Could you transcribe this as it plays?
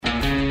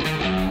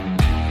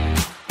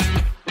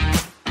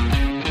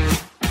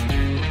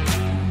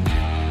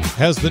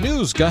Has the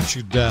news got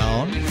you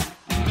down?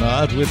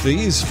 Not with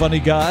these funny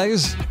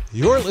guys.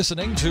 You're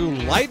listening to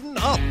Lighten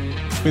Up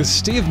with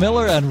Steve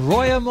Miller and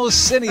Roya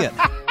Mosinian.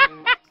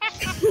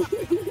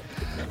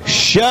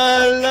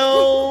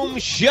 Shalom,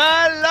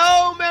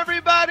 shalom,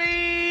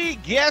 everybody.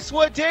 Guess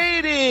what day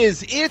it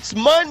is? It's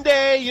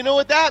Monday. You know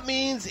what that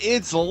means?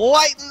 It's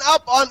Lighten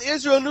Up on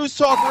Israel News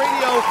Talk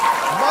Radio.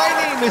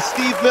 My name is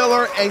Steve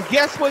Miller, and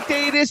guess what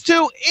day it is,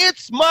 too?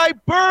 It's my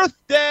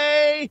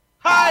birthday.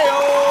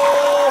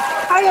 Hi-oh.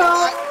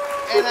 Hi-oh.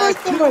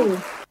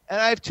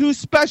 And I have two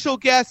special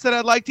guests that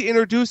I'd like to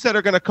introduce that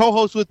are going to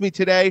co-host with me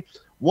today.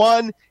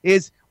 One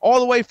is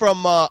all the way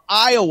from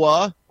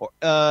Iowa,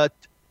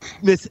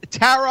 Miss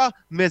Tara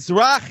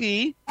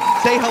Mizrachi.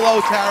 Say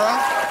hello,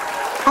 Tara.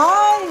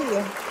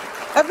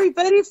 Hi,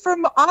 everybody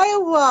from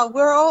Iowa.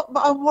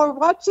 We're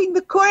watching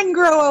the corn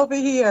grow over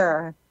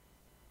here.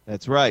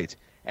 That's right.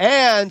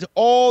 And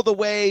all the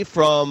way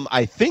from,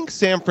 I think,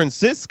 San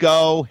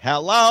Francisco.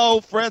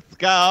 Hello,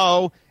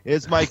 Frisco.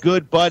 Is my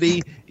good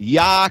buddy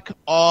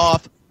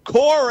Yaakov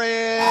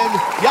Koren.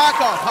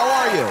 Yaakov, how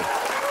are you?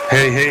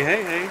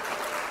 Hey.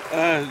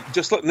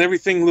 Just letting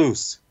everything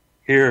loose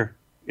here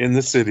in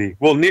the city.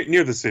 Well,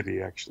 near the city,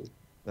 actually.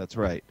 That's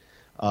right.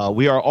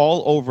 We are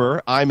all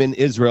over. I'm in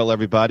Israel,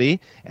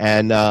 everybody.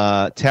 And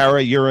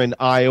Tara, you're in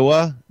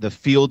Iowa, the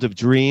field of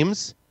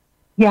dreams.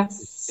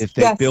 Yes. If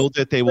they build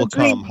it, they will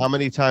come. How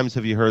many times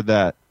have you heard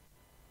that?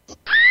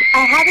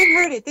 I haven't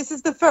heard it. This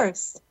is the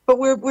first. But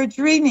we're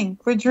dreaming.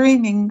 We're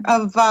dreaming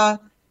of,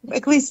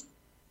 at least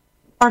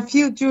our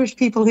few Jewish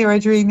people here are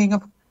dreaming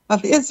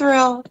of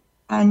Israel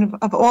and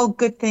of all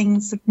good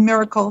things,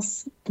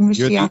 miracles, and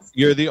Mashiach.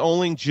 You're the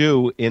only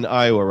Jew in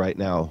Iowa right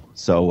now.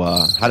 So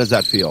how does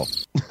that feel?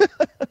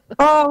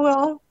 Oh,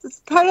 well,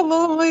 it's kind of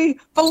lonely.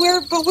 But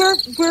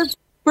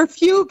we're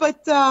few,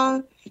 but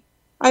I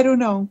don't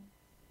know.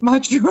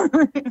 Much sure.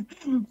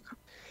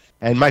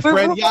 And my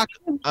friend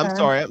Yaakov, I'm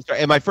sorry.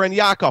 And my friend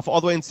Yaakov,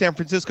 all the way in San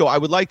Francisco, I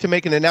would like to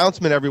make an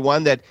announcement,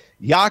 everyone, that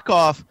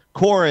Yaakov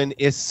Koren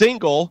is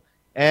single,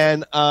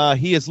 and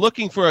he is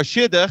looking for a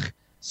shidduch.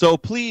 So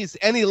please,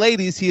 any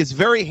ladies, he is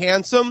very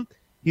handsome.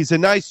 He's a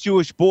nice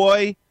Jewish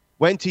boy,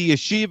 went to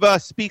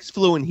yeshiva, speaks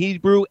fluent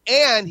Hebrew,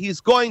 and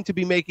he's going to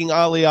be making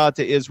Aliyah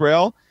to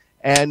Israel.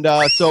 And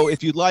so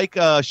if you'd like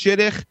a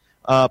shidduch,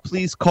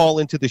 please call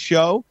into the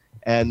show,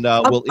 and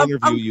we'll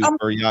interview you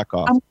for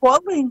Yaakov.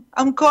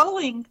 I'm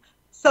calling.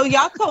 So,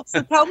 Yaakov,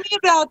 so tell me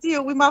about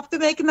you. We have to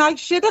make a nice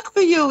shidduch for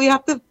you. We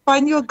have to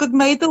find you a good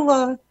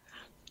maidala.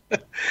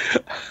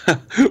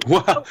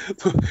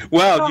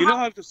 Wow! You know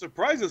how to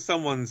surprise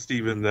someone,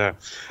 Stephen. There.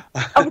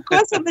 Of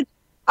course,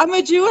 I'm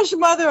a Jewish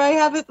mother. I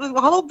have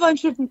a whole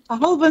bunch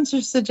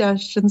of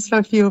suggestions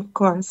for you, of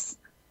course.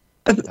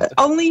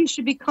 Only you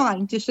should be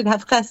kind. You should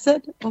have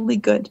chesed. Only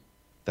good.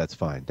 That's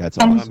fine. That's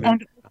awesome.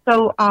 And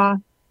so,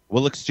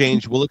 We'll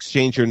exchange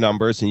your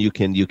numbers, and you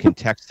can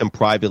text them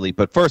privately.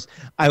 But first,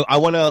 I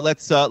want to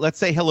let's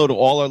say hello to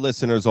all our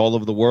listeners all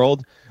over the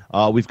world.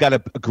 We've got a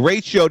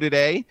great show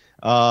today.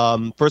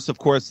 First, of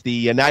course, the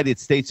United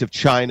States of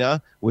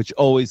China, which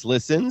always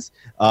listens.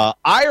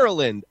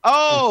 Ireland.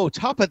 Oh,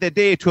 top of the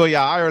day to you.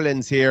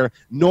 Ireland's here.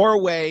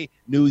 Norway,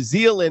 New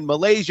Zealand,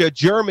 Malaysia,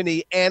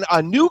 Germany, and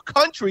a new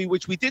country,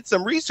 which we did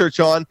some research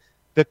on,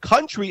 the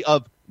country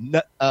of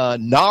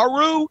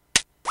Nauru,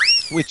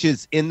 which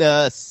is in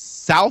the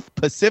South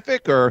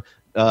Pacific, or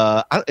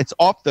it's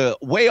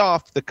way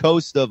off the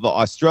coast of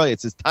Australia.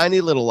 It's this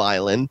tiny little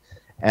island,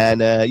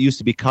 and it used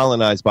to be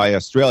colonized by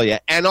Australia.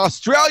 And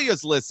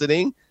Australia's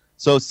listening,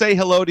 so say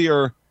hello to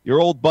your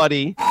old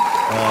buddy,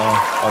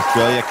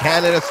 Australia,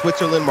 Canada,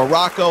 Switzerland,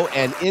 Morocco,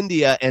 and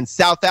India, and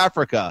South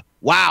Africa.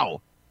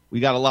 Wow, we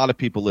got a lot of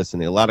people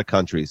listening, a lot of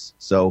countries.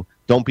 So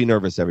don't be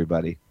nervous,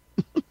 everybody.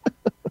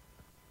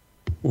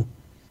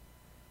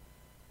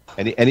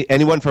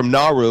 Anyone from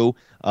Nauru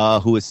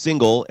who is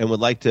single and would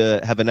like to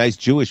have a nice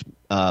Jewish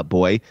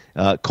boy,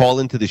 call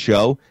into the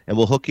show, and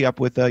we'll hook you up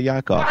with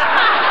Yaakov.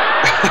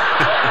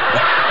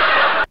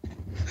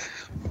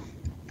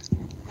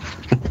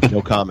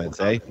 No comments,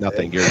 eh?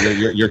 Nothing.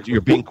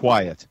 You're being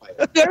quiet.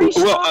 Very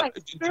shy. Well,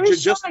 very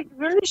just shy.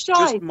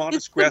 Just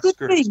modest grass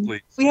skirts,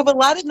 please. We have a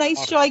lot of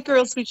nice shy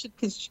girls we should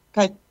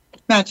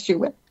match you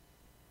with.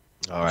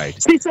 All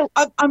right. See, so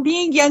I'm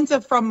being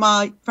Yenza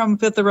from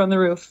Fiddler on the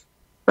Roof,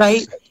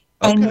 right?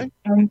 Okay.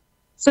 And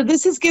so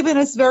this has given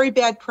us very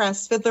bad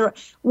press. Do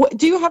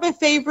you have a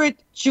favorite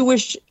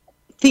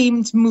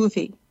Jewish-themed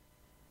movie?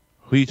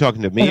 Who are you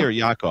talking to, me or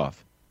Yaakov?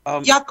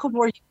 Yaakov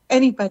or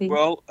anybody.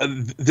 Well,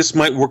 this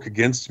might work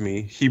against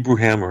me. Hebrew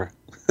Hammer.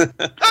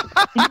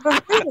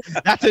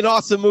 That's an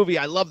awesome movie.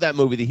 I love that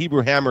movie. The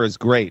Hebrew Hammer is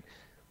great.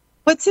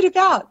 What's it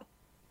about?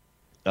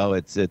 Oh,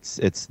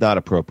 it's not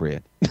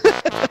appropriate.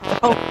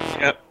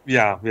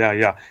 Yeah.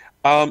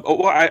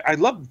 Well, I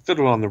love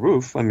Fiddler on the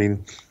Roof. I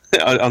mean,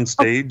 on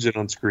stage and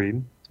on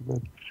screen.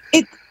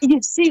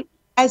 You see,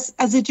 as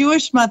a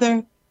Jewish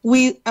mother,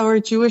 or a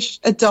Jewish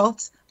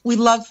adult, we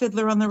love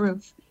Fiddler on the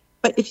Roof.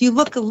 But if you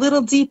look a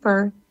little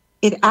deeper,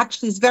 it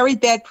actually is very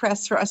bad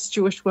press for us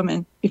Jewish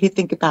women, if you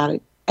think about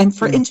it. and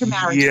for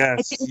intermarriage.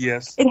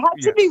 Yes. It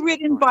had to be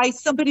written by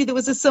somebody that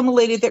was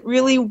assimilated, that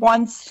really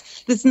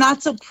wants this,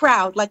 not so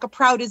proud, like a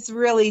proud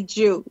Israeli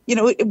Jew.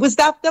 It was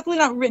definitely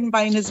not written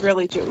by an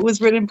Israeli Jew. It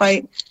was written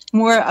by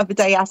more of a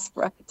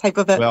diaspora type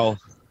of a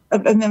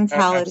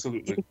mentality.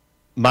 Absolutely.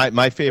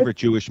 My favorite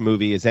Jewish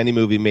movie is any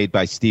movie made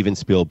by Steven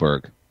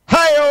Spielberg.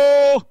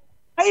 Hi-yo!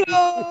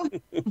 Hi-yo!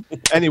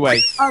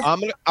 Anyway,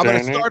 I'm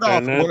gonna start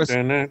off.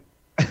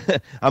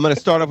 I'm going to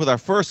start off with our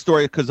first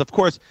story because, of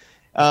course,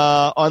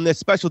 on this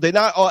special day,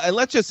 and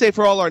let's just say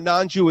for all our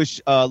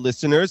non-Jewish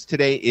listeners,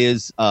 today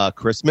is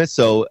Christmas,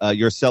 so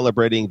you're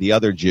celebrating the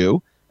other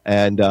Jew,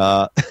 and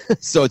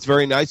so it's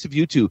very nice of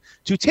you to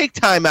take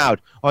time out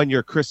on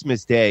your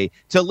Christmas day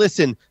to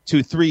listen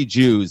to three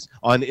Jews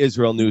on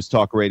Israel News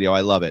Talk Radio.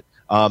 I love it.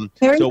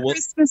 Merry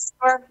Christmas to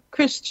our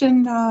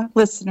Christian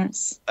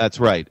listeners. That's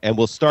right. And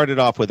we'll start it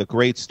off with a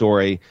great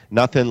story.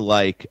 Nothing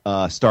like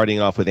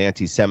starting off with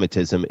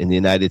anti-Semitism in the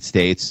United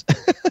States.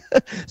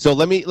 So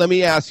let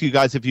me ask you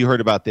guys if you heard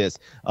about this.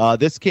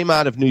 This came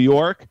out of New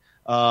York.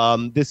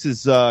 This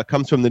is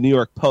comes from the New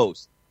York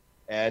Post.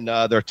 And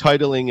they're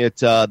titling it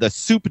The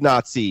Soup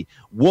Nazi.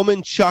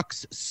 Woman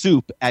chucks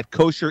soup at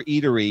kosher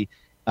eatery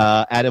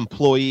at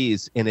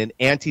employees in an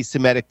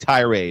anti-Semitic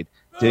tirade.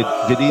 Did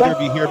either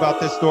of you hear about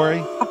this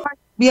story?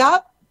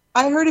 Yep,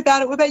 I heard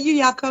about it. What about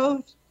you,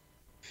 Yaakov?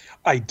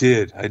 I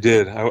did.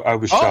 I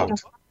was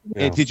shocked.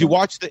 Yeah. Did you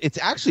watch it's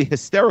actually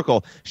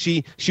hysterical.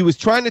 She was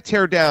trying to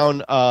tear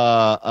down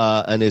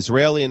an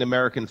Israeli and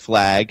American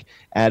flag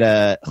at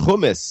a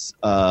hummus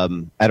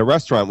at a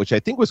restaurant, which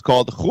I think was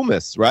called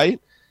Hummus, right?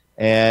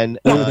 And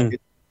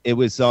it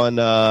was on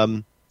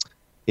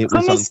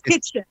Hummus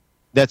Kitchen.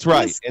 That's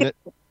right.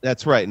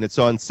 That's right, and it's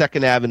on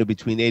 2nd Avenue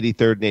between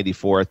 83rd and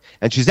 84th.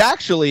 And she's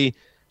actually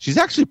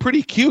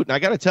pretty cute. And I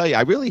got to tell you,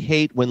 I really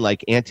hate when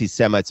like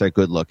anti-Semites are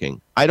good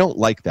looking. I don't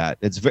like that.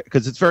 It's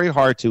because it's very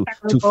hard to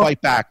fight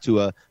back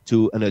to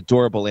an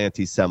adorable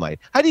anti-Semite.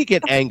 How do you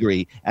get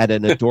angry at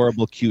an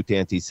adorable, cute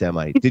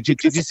anti-Semite? Did you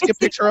see a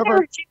picture of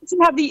her? She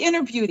doesn't have the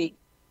inner beauty.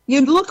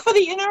 You look for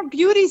the inner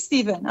beauty,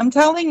 Stephen. I'm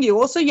telling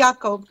you. Also,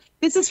 Yaakov.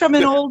 This is from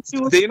an old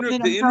Jewish. The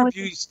inner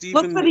beauty,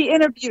 Stephen. Look for the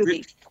inner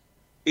beauty.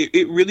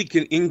 It really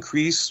can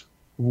increase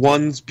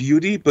one's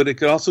beauty, but it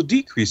can also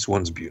decrease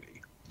one's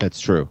beauty. That's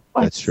true.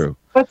 That's true.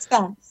 What's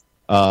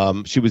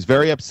that? She was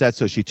very upset,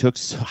 so she took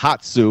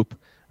hot soup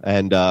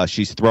and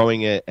she's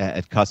throwing it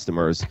at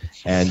customers.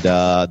 And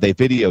they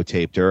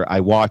videotaped her. I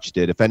watched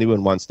it. If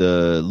anyone wants to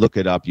look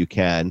it up, you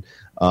can.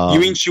 You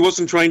mean she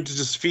wasn't trying to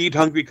just feed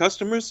hungry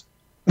customers?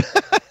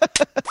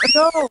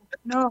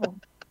 No,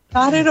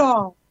 not at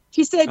all.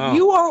 She said,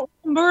 "You are all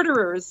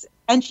murderers,"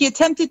 and she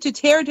attempted to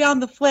tear down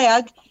the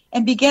flag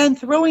and began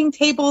throwing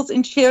tables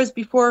and chairs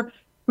before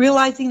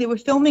realizing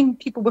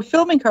people were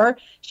filming her.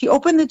 She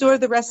opened the door of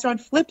the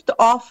restaurant, flipped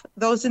off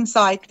those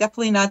inside,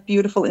 definitely not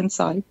beautiful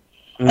inside,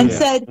 and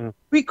said,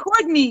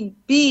 "Record me,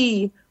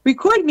 B.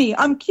 Record me.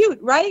 I'm cute,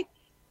 right?"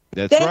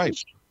 That's then right.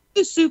 She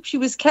the soup she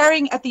was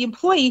carrying at the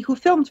employee who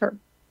filmed her.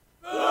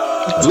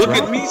 Look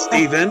at me,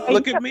 Stephen.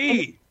 Look at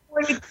me.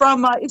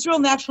 From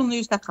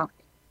IsraelNationalNews.com.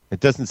 It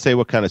doesn't say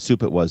what kind of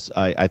soup it was.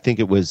 I think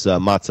it was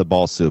matzo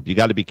ball soup. You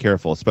got to be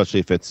careful, especially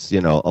if it's,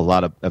 if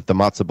the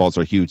matzo balls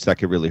are huge, that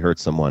could really hurt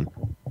someone.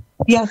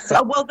 Yes.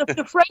 Well,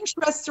 the French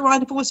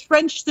restaurant, if it was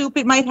French soup,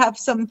 it might have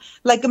some,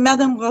 like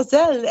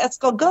Mademoiselle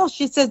Escargot.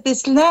 She said the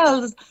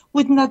snails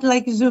would not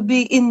like to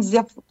be in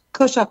the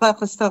kosher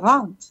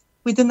restaurant.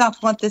 We do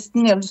not want the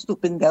snail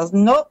soup in there.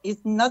 No, it's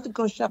not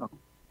kosher.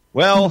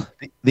 Well,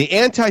 the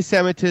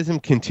anti-Semitism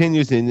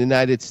continues in the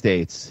United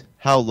States.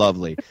 How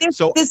lovely. There's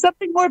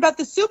something more about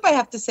the soup I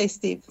have to say,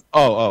 Steve.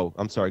 Oh,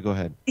 I'm sorry. Go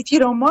ahead. If you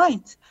don't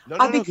mind. No,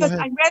 because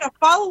I read a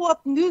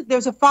follow-up news.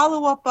 There's a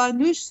follow-up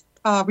news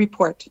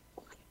report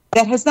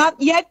that has not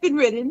yet been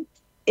written.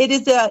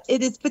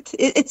 It's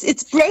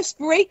just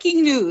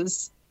breaking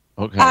news.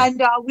 Okay.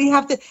 And we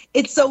have to.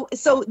 So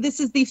this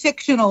is the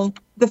fictional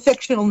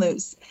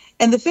news,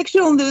 and the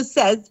fictional news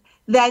says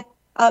that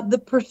the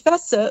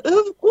professor,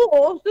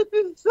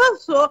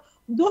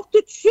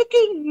 Dr.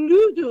 Chicken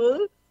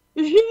Noodle.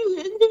 She's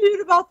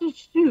interviewed about the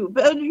soup,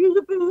 and she's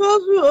a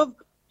professor of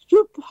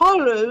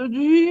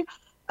soupology,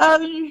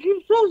 and she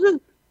says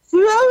that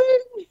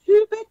throwing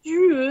soup at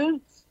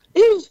Jews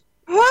is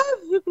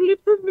perfectly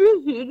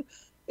permitted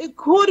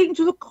according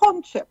to the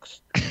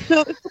context.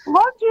 So if the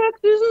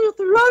context is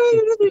throwing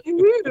it at a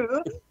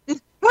Jew,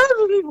 it's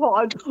perfectly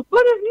fine.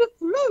 But if you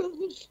throw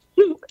the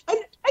soup and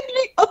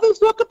any other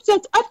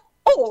circumstance at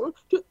all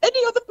to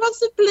any other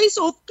person, place,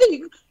 or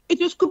thing,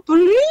 it is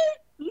completely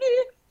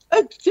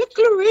a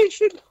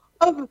declaration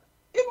of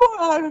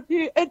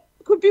immorality and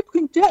could be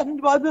condemned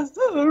by the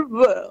third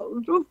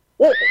world.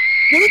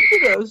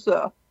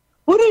 Sir.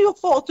 What are your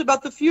thoughts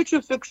about the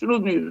future fictional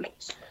news?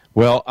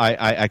 Well,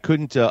 I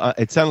couldn't.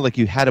 It sounded like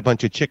you had a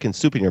bunch of chicken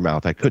soup in your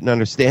mouth. I couldn't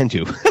understand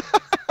you. The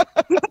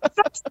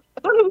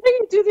way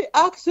you do the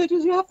accent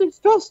is you have to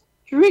first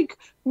drink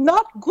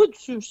not good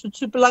soup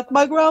like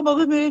my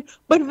grandmother made,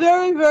 but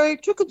very, very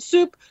chicken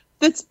soup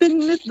that's been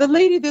the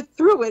lady that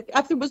threw it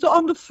after it was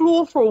on the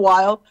floor for a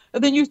while,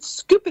 and then you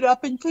scoop it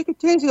up and take a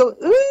taste. You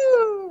go,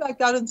 ooh, like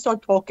that, and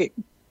start talking.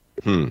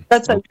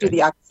 That's how you do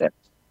the accent.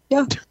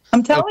 Yeah,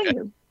 I'm telling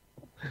you.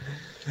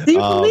 Do you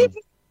believe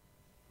it?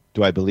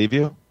 Do I believe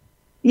you?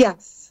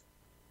 Yes.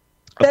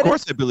 Of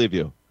course I believe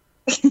you.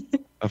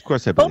 Of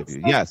course I believe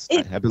you. Yes,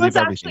 I believe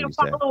everything you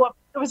say.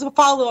 It was a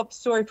follow-up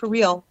story for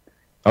real.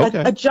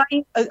 Okay.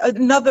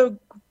 Another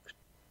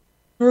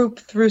group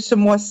threw some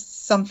more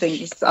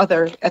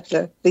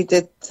they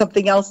did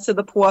something else to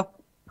the poor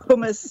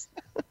hummus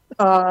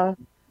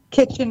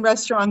kitchen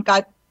restaurant,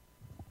 got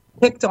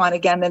picked on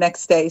again the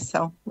next day,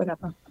 so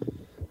whatever.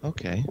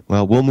 Okay.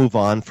 Well, we'll move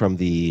on from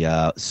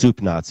the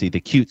soup Nazi, the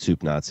cute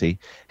soup Nazi.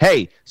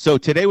 Hey, so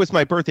today was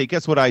my birthday.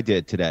 Guess what I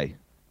did today?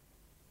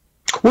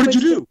 What did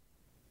you do?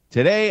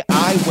 Today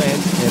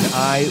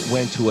I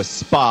went to a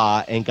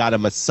spa and got a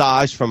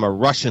massage from a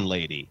Russian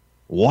lady.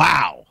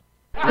 Wow.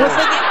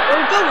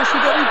 Was she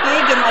very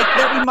big and like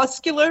very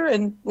muscular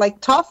and like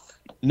tough?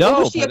 No,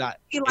 was she the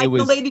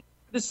lady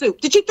with the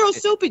soup? Did she throw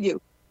soup at you?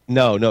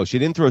 No, she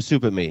didn't throw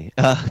soup at me.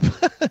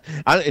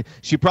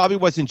 She probably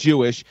wasn't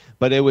Jewish,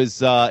 but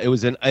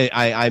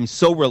I'm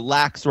so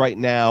relaxed right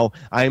now.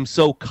 I am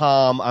so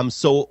calm. I'm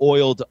so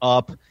oiled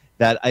up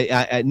that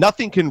I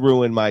nothing can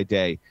ruin my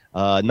day.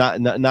 Not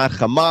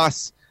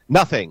Hamas,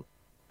 nothing.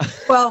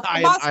 Well,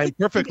 I'm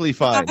perfectly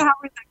fine. How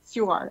relaxed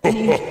you are. I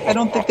mean, I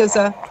don't think there's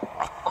a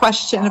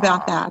question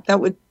about that. That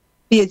would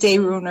be a day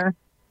ruiner.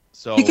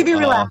 So you can be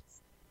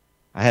relaxed.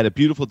 I had a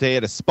beautiful day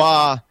at a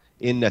spa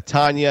in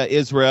Netanya,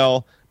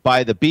 Israel,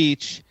 by the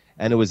beach,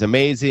 and it was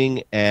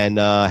amazing. And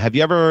have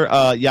you ever,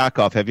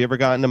 Yaakov, have you ever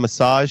gotten a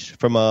massage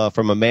from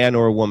a man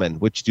or a woman?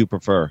 Which do you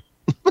prefer?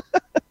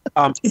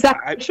 Is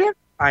that sure?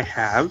 I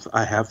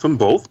have from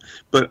both,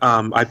 but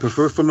I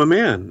prefer from a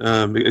man.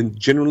 And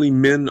generally,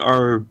 men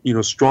are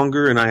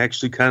stronger, and I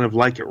actually kind of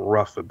like it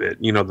rough a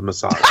bit. The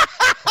massage.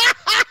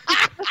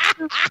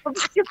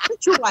 Your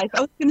future wife,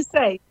 I was going to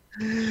say.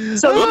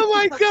 So, oh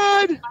my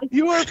God,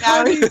 you are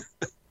funny.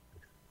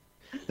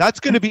 That's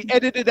going to be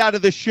edited out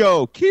of the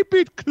show. Keep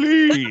it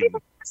clean.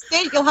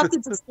 You'll have to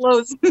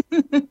disclose.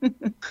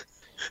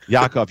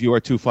 Yaakov, you are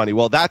too funny.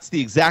 Well, that's the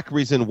exact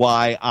reason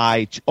why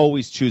I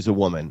always choose a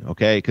woman,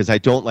 okay? Because I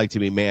don't like to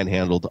be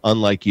manhandled,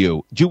 unlike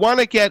you. Do you want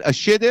to get a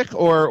shidduch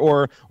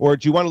or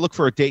do you want to look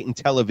for a date in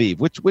Tel Aviv?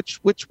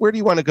 Where do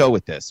you want to go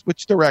with this?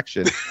 Which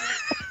direction?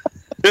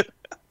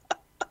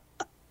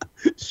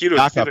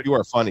 Yaakov, you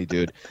are funny,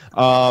 dude.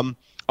 All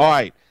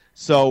right.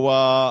 So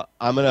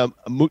I'm going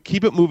to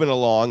keep it moving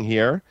along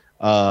here.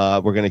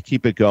 We're going to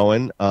keep it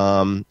going.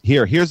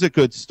 Here's a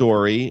good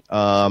story.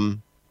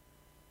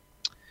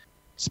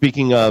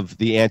 Speaking of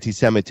the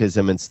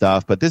anti-Semitism and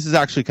stuff, but this is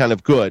actually kind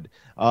of good.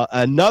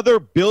 Another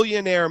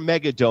billionaire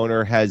mega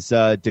donor has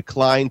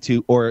declined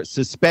to or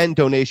suspend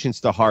donations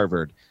to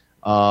Harvard.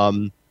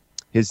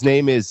 His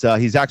name is,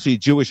 he's actually a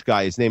Jewish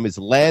guy. His name is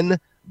Len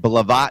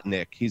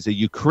Blavatnik. He's a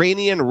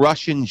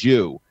Ukrainian-Russian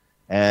Jew,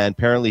 and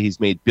apparently he's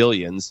made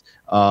billions.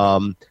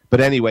 But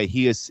anyway,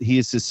 he is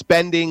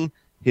suspending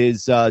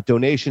his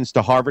donations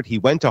to Harvard. He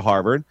went to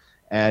Harvard,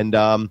 and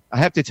I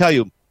have to tell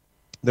you,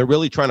 they're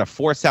really trying to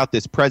force out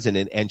this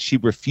president, and she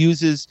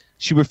refuses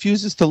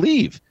to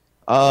leave.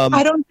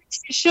 I don't think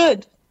she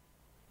should.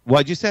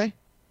 What'd you say?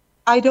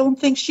 I don't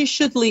think she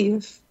should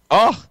leave.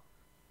 Oh,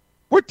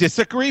 we're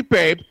disagree,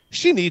 babe.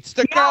 She needs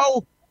to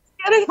go.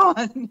 Get it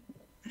on.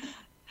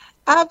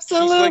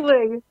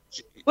 Absolutely.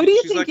 What do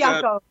you think,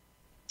 Yaakov?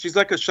 She's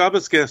like a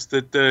Shabbos guest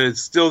that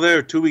is still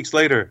there 2 weeks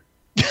later.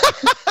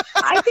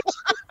 I think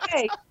she should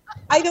stay.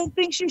 I don't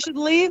think she should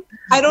leave.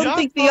 I don't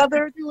think the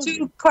other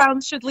two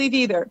clowns should leave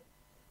either.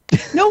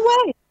 No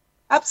way.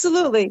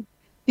 Absolutely.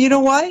 You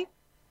know why?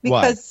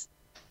 Because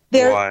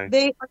they are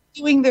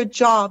doing their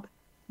job.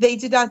 They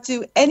did not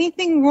do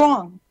anything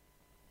wrong.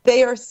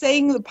 They are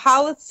saying the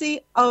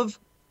policy of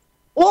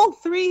all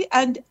three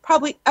and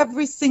probably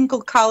every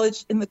single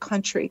college in the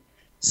country.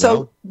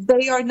 So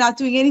they are not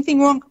doing anything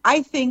wrong.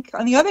 I think,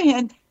 on the other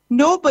hand,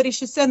 nobody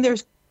should send their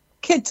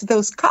kid to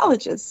those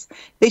colleges.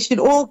 They should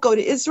all go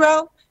to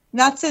Israel,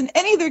 not send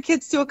any of their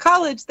kids to a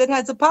college that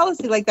has a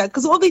policy like that,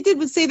 because all they did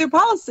was say their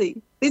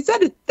policy. They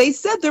said it. They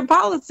said their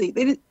policy.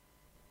 They did.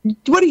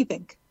 What do you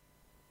think?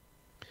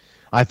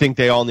 I think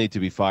they all need to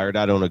be fired.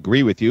 I don't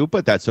agree with you,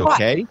 but that's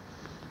okay. What?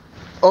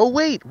 Oh,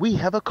 wait. We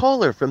have a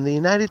caller from the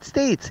United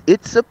States.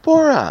 It's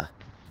Sephora.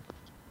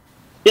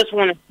 Just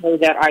want to say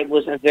that I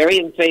was very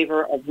in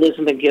favor of Liz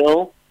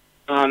McGill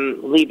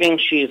leaving.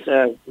 She's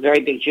a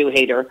very big Jew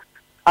hater.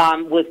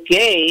 With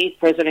Gay,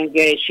 President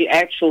Gay, she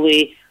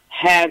actually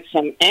had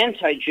some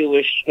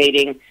anti-Jewish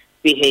hating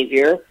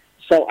behavior,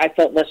 so I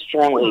felt less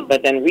strongly.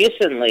 But then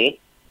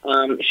recently,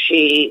 while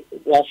she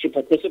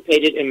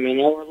participated in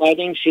menorah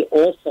lighting, she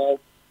also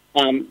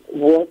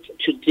worked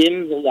to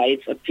dim the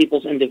lights of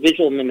people's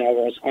individual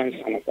menorahs on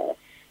Hanukkah.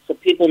 So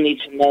people need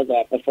to know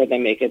that before they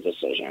make a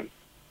decision.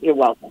 You're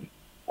welcome.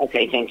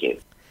 Okay, thank you.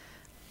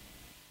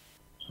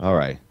 All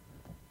right.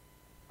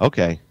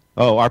 Okay.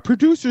 Oh, our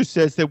producer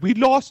says that we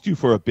lost you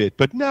for a bit,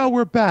 but now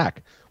we're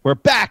back. We're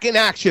back in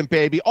action,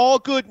 baby. All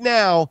good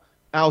now.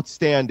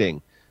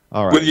 Outstanding.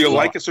 All right. Whether you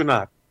like us or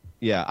not.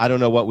 Yeah, I don't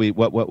know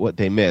what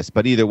they missed,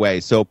 but either way.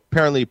 So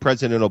apparently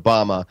President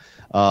Obama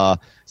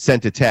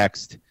sent a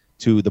text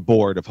to the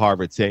board of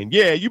Harvard saying,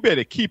 "Yeah, you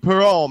better keep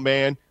her on,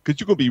 man,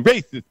 because you're gonna be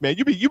racist, man.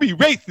 You be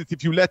racist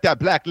if you let that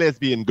black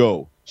lesbian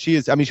go. She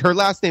is. I mean, her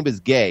last name is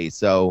Gay,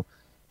 so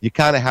you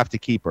kind of have to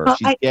keep her.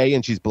 She's gay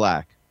and she's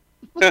black."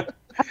 I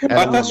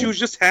thought she was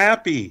just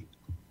happy.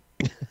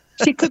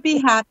 She could be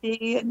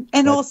happy,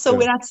 and also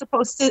we're not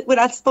supposed to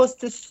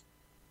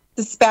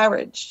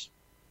disparage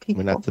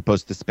people. We're not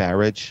supposed to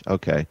disparage.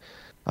 Okay.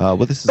 Well,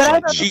 this is.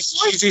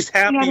 She's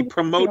happy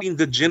promoting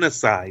the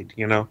genocide.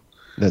 You know.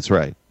 That's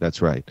right.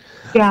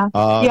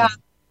 Yeah.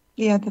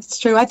 Yeah, that's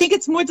true. I think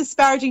it's more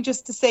disparaging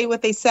just to say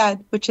what they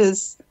said, which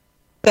is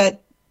that,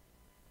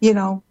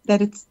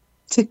 that it's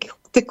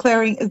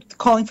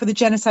calling for the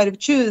genocide of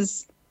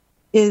Jews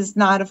is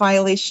not a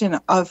violation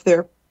of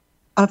their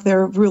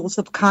rules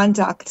of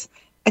conduct.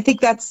 I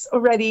think that's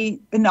already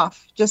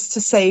enough just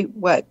to say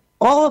what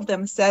all of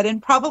them said.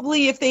 And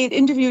probably if they had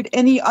interviewed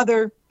any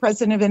other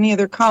president of any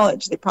other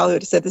college, they probably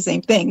would have said the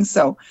same thing.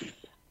 So,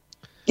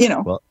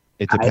 Well,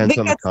 it depends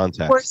on the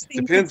context.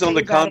 Depends on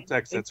the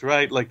context. That's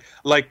right.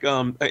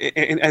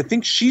 And I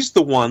think she's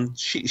the one.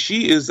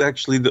 She is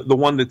actually the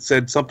one that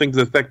said something to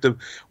the effect of,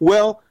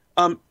 "Well,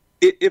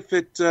 if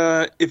it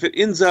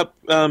ends up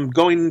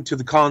going to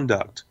the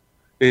conduct,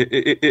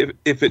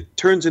 if it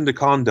turns into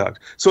conduct,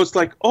 so it's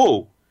like,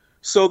 oh,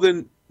 so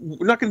then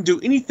we're not going to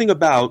do anything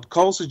about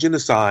calls to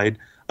genocide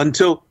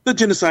until the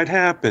genocide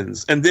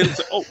happens, and then it's,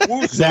 oh,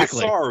 we're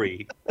exactly. so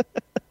sorry.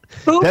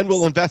 Then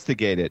we'll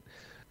investigate it.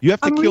 You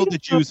have to kill the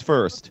Jews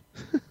first."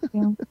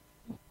 Yeah.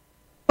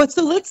 But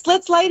so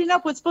let's lighten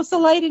up. What's supposed to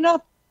lighten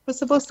up? What's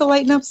supposed to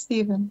lighten up,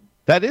 Stephen?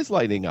 That is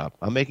lighting up.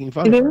 I'm making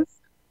fun of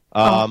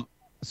her.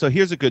 So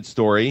here's a good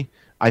story.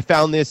 I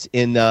found this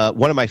in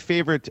one of my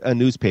favorite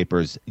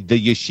newspapers, the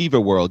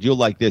Yeshiva World. You'll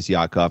like this,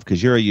 Yaakov,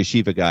 because you're a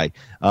Yeshiva guy.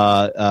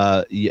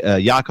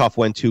 Yaakov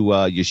went to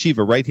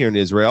Yeshiva right here in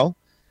Israel.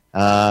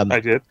 I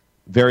did.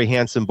 Very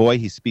handsome boy.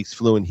 He speaks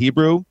fluent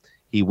Hebrew.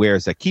 He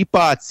wears a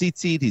kippah,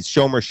 tzitzit. He's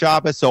Shomer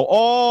Shabbos. So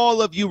all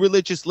of you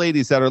religious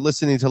ladies that are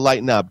listening to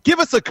Lighten Up, give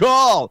us a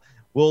call.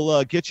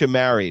 We'll get you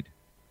married.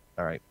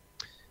 All right.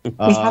 We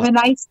have a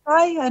nice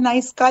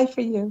guy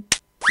for you.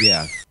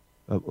 Yeah.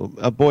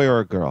 A boy or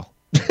a girl.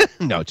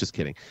 No, just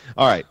kidding.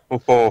 All right.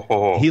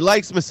 He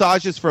likes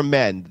massages from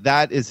men.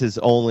 That is his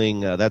only.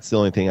 That's the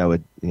only thing I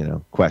would,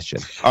 question.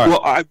 All right.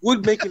 Well, I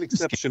would make an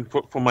exception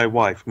for my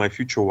wife, my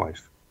future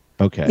wife.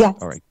 Okay. Yes.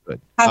 All right. Good.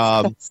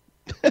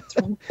 That's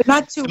right. But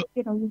not too.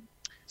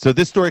 So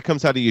this story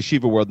comes out of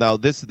Yeshiva World. Now,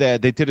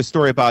 they did a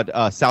story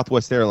about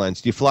Southwest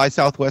Airlines. Do you fly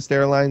Southwest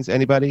Airlines?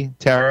 Anybody?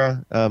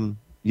 Tara,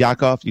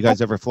 Yaakov, you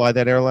guys ever fly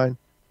that airline?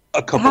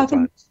 A couple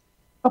times.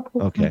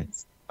 Okay.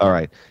 All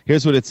right.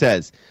 Here's what it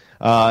says.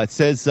 It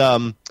says,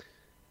 so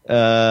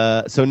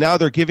now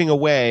they're giving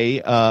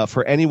away,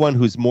 for anyone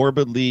who's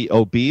morbidly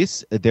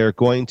obese, they're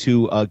going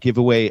to give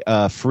away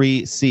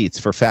free seats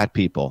for fat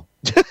people.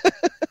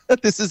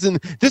 This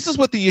is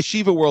what the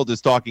Yeshiva World is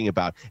talking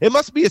about. It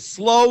must be a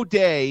slow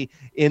day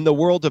in the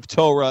world of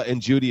Torah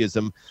and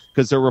Judaism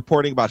because they're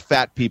reporting about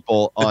fat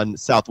people on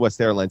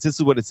Southwest Airlines. This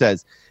is what it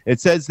says.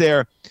 It says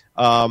there,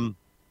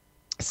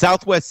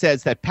 Southwest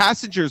says that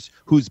passengers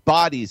whose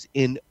bodies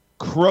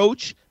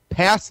encroach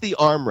past the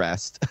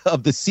armrest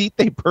of the seat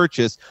they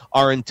purchase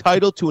are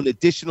entitled to an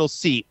additional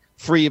seat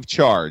free of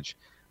charge.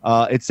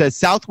 It says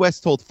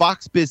Southwest told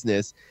Fox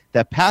Business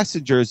that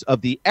passengers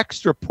of the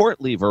extra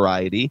portly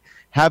variety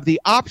have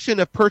the option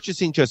of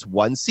purchasing just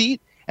one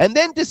seat and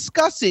then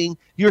discussing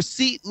your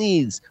seat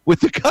needs with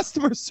the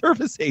customer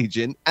service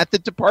agent at the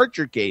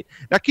departure gate.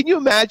 Now, can you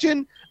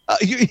imagine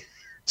you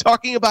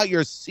talking about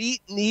your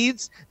seat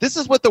needs? This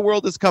is what the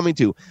world is coming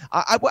to.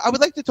 I would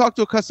like to talk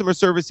to a customer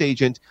service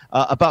agent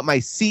about my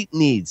seat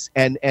needs,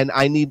 and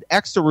I need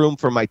extra room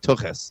for my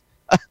tuchas.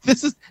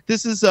 This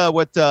is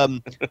what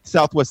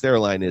Southwest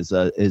Airline is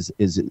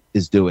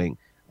doing.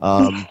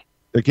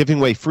 They're giving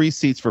away free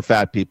seats for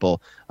fat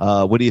people.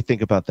 What do you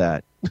think about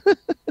that?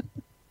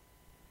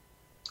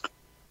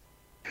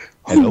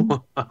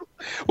 Hello?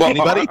 Well,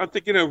 anybody? I'm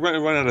thinking of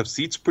run out of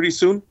seats pretty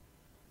soon.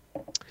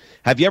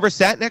 Have you ever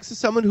sat next to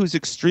someone who's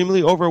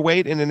extremely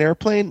overweight in an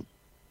airplane?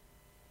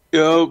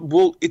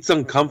 Well, it's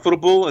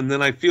uncomfortable, and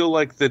then I feel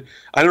like that.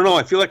 I don't know.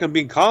 I feel like I'm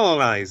being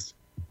colonized.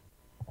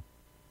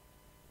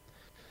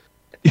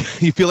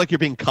 You feel like you're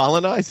being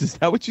colonized? Is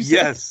that what you said?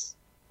 Yes.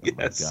 Oh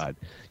yes. My God.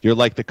 You're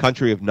like the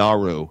country of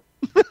Nauru.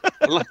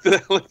 like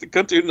the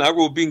country of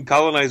Nauru being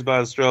colonized by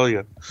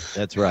Australia.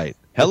 That's right.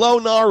 Hello,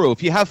 Nauru.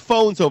 If you have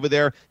phones over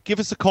there, give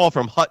us a call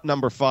from hut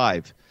number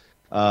 5.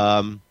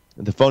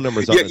 The phone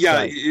number's on the site.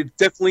 Yeah, it's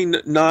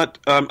definitely not.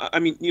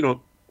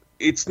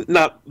 It's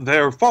not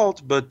their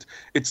fault, but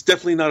it's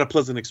definitely not a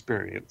pleasant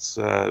experience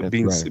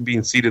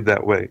being seated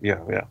that way.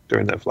 Yeah,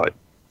 during that flight.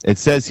 It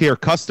says here,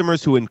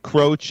 customers who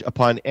encroach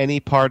upon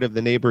any part of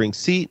the neighboring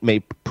seat may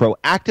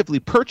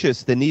proactively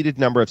purchase the needed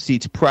number of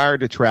seats prior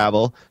to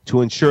travel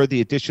to ensure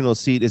the additional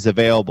seat is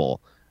available.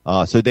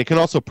 So they can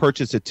also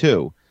purchase it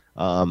too.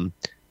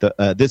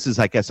 This is,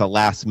 I guess, a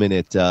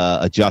last-minute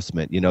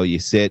adjustment. You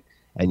sit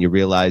and you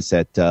realize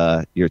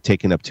that you're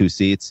taking up 2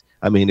 seats.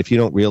 I mean, if you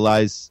don't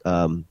realize,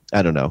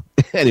 I don't know.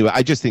 Anyway,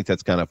 I just think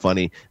that's kind of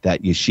funny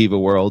that Yeshiva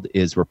World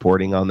is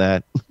reporting on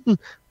that.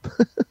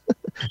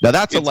 Now,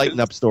 that's a Lighten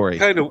Up story.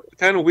 Kind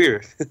of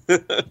weird.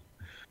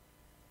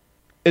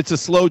 It's a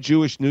slow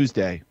Jewish news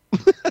day.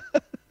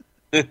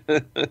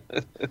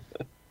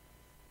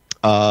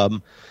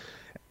 What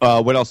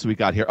else do we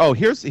got here? Oh,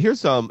 here's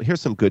some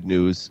good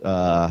news.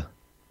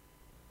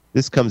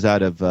 This comes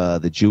out of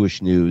the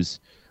Jewish News.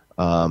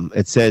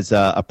 It says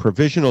a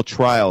provisional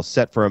trial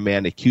set for a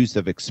man accused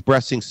of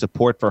expressing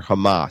support for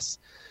Hamas.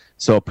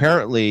 So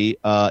apparently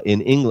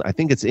in England, I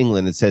think it's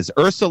England, it says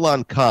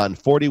Ursulan Khan,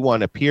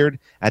 41, appeared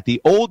at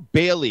the Old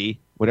Bailey,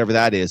 whatever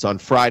that is, on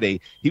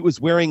Friday. He was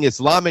wearing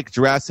Islamic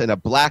dress and a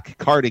black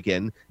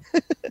cardigan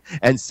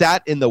and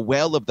sat in the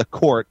well of the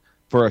court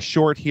for a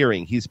short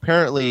hearing. He's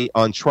apparently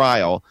on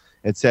trial.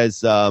 It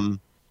says he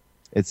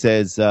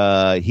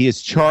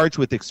is charged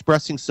with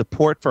expressing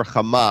support for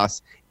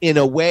Hamas in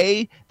a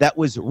way that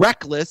was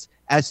reckless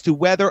as to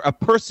whether a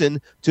person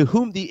to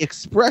whom the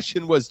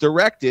expression was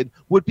directed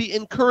would be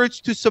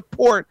encouraged to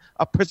support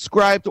a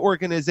prescribed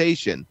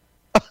organization.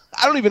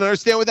 I don't even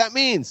understand what that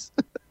means.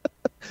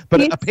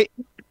 But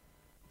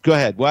go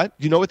ahead. What?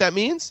 Do you know what that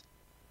means?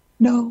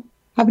 No,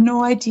 I have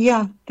no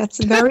idea.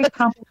 That's very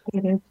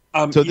complicated.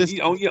 I'm not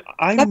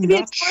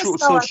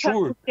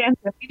sure.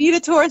 You need a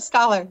Torah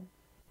scholar.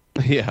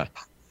 Yeah.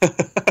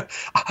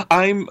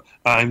 I'm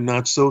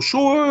not so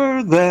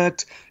sure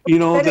that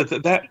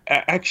that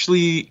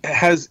actually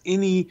has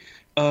any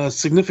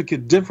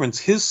significant difference.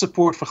 His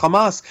support for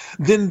Hamas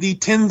than the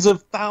tens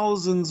of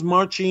thousands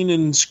marching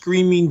and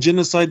screaming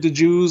genocide to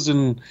Jews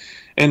and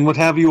what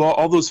have you,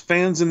 all those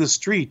fans in the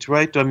street,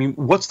 right? I mean,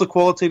 what's the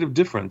qualitative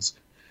difference?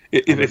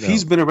 If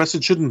he's been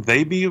arrested, shouldn't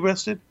they be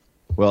arrested?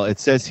 Well, it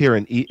says here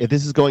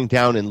this is going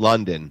down in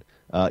London.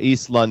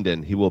 East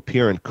London. He will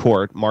appear in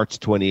court March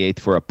 28th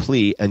for a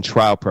plea and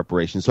trial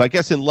preparation. So I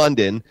guess in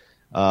London,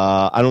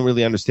 I don't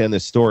really understand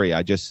this story.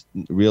 I just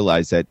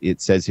realized that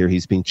it says here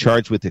he's being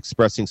charged with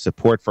expressing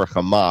support for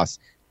Hamas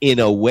in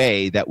a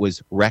way that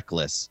was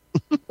reckless.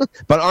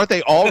 But aren't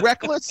they all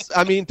reckless?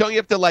 I mean, don't you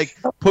have to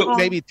put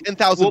maybe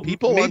 10,000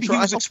 people on trial? Maybe he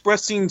was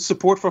expressing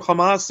support for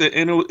Hamas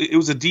and it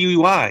was a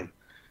DUI.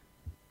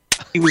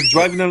 He was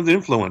driving under the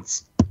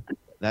influence.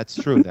 That's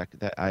true.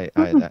 I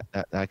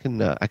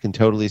can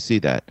totally see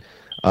that.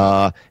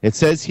 It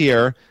says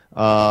here,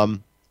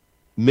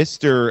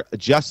 Mr.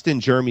 Justin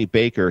Jeremy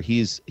Baker,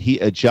 he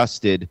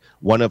adjusted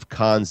one of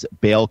Khan's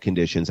bail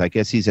conditions. I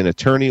guess he's an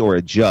attorney or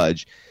a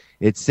judge.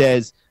 It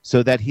says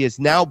so that he is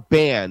now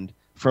banned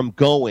from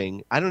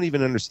going. I don't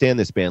even understand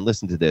this ban.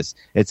 Listen to this.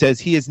 It says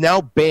he is now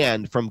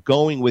banned from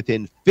going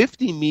within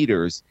 50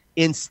 meters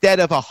instead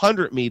of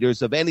 100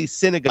 meters of any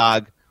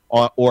synagogue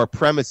or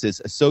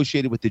premises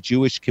associated with the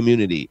Jewish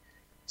community.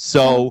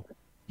 So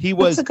he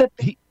was but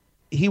he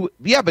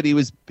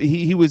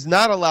was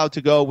not allowed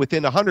to go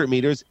within 100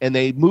 meters, and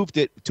they moved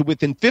it to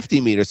within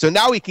 50 meters. So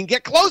now he can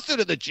get closer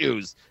to the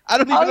Jews. I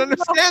don't even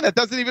understand. That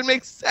doesn't even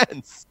make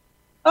sense.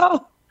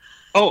 So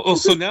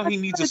now he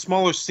needs a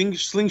smaller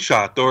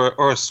slingshot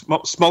or a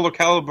smaller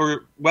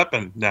caliber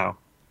weapon now.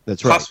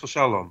 That's right. Chas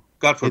v'shalom.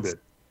 God forbid.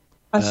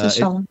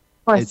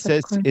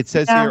 It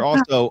says here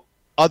also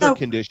other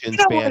conditions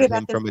banned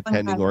him from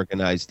attending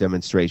organized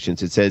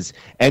demonstrations. It says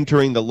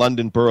entering the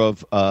London Borough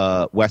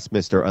of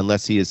Westminster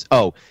unless he is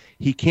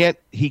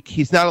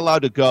he's not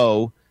allowed to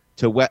go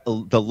to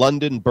the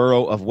London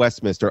Borough of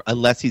Westminster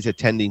unless he's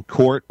attending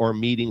court or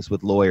meetings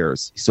with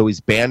lawyers. So he's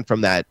banned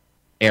from that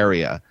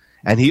area.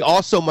 And he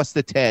also must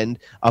attend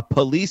a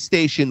police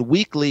station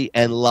weekly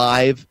and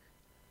live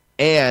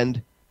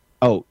and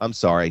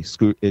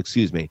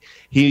excuse me.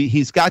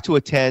 He's got to go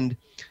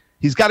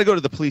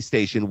to the police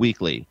station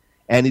weekly.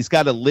 And he's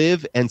got to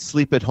live and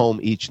sleep at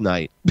home each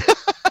night.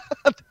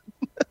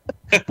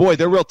 Boy,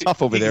 they're real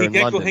tough over there in London.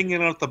 He can't go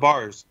hanging out at the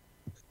bars.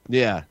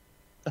 Yeah.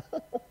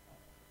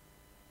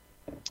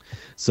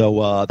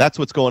 So that's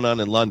what's going on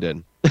in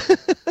London.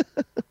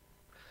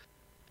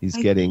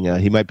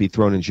 He might be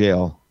thrown in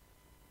jail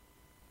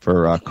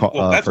for.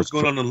 That's what's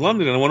going on in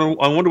London. I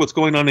wonder what's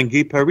going on in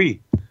Gay Paris.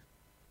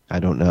 I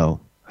don't know.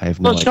 I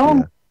have no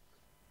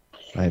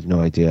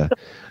idea.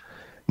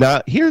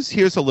 Now,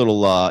 here's a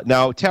little...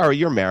 now, Tara,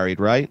 you're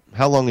married, right?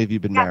 How long have you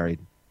been married?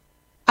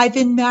 I've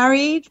been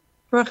married,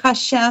 Baruch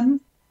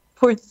Hashem,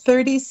 for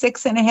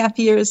 36 and a half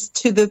years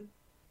to the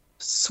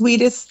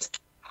sweetest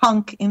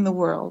hunk in the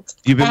world.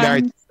 You've been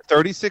married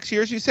 36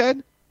 years, you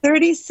said?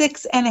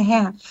 36 and a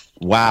half.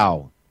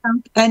 Wow.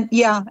 And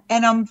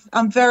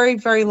I'm very,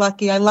 very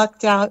lucky. I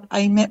lucked out.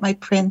 I met my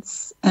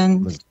prince,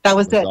 and that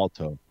was it.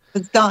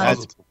 It's done.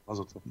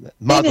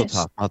 Mazel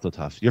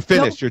tov. You're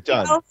finished. You're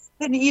done.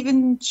 Can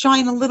even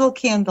shine a little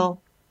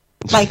candle,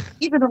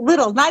 even a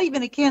little, not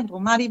even a candle,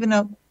 not even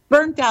a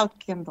burnt out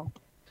candle.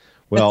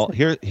 Well,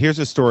 here's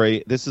a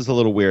story. This is a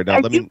little weird.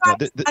 Now,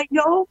 I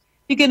know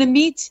you're going to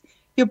meet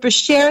you're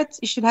beshert.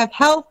 You should have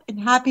health and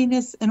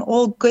happiness and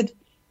all good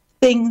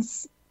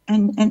things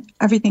and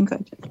everything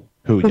good.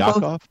 Who, For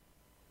Yaakov?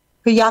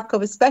 For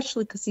Yaakov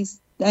especially, because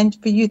and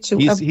for you too.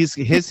 His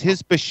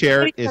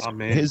beshert is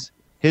Amen.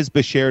 his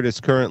beshert is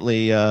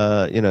currently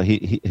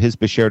his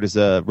beshert is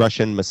a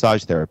Russian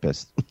massage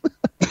therapist.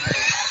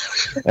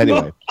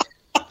 Anyway.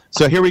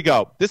 So here we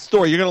go. This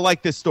story, you're going to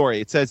like this story.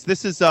 It says,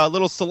 this is a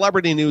little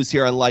celebrity news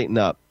here on Lighten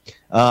Up.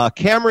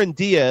 Cameron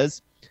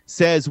Diaz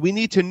says we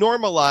need to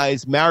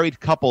normalize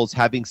married couples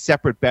having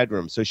separate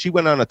bedrooms. So she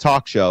went on a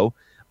talk show,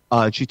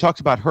 and she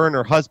talks about her and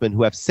her husband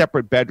who have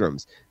separate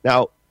bedrooms.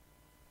 Now,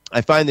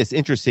 I find this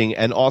interesting,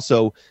 and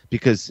also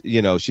because,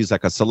 she's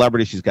like a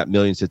celebrity. She's got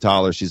millions of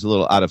dollars. She's a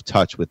little out of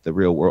touch with the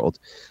real world.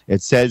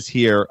 It says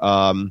here...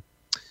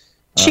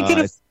 she could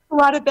have a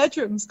lot of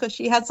bedrooms because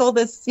she has all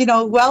this,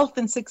 wealth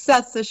and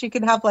success. So she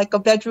could have like a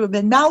bedroom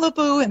in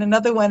Malibu and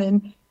another one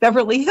in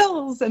Beverly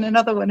Hills and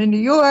another one in New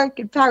York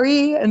and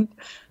Paris. And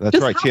that's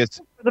right. She has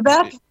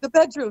the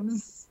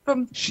bedrooms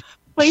from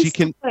place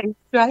to place,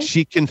 right?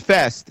 She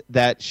confessed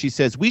that she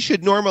says we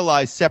should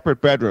normalize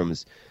separate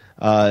bedrooms.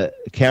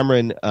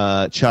 Cameron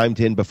chimed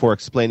in before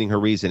explaining her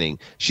reasoning.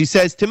 She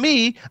says, to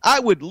me,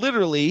 I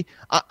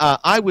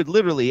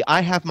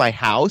have my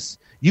house.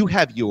 You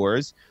have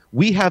yours.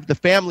 We have the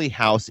family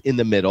house in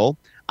the middle.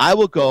 I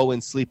will go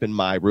and sleep in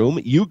my room.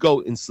 You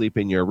go and sleep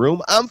in your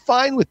room. I'm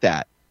fine with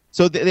that.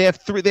 So they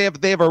have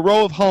a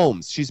row of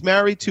homes. She's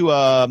married to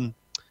a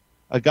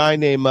guy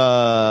named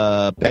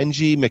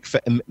Benji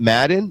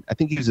Madden. I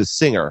think he's a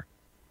singer.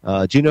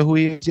 Do you know who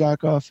he is,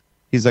 Yaakov?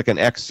 He's like an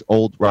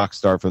ex-old rock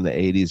star from the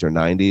 80s or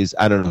 90s.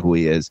 I don't know who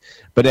he is.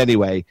 But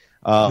anyway.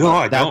 No,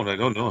 I don't. I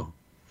don't know.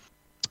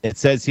 It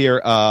says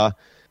here,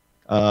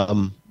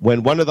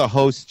 when one of the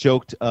hosts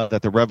joked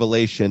that the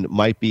revelation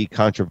might be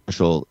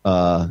controversial,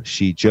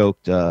 she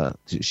joked,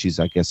 she's,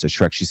 I guess, a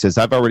Shrek. She says,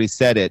 I've already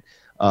said it,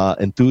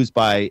 enthused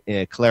by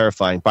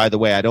clarifying. By the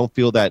way, I don't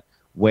feel that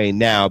way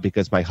now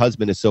because my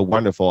husband is so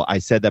wonderful. I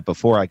said that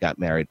before I got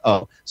married.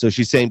 Oh, so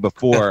she's saying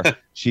before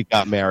she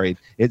got married,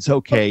 it's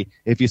okay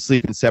if you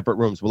sleep in separate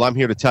rooms. Well, I'm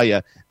here to tell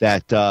you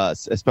that,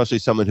 especially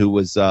someone who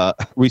was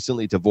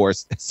recently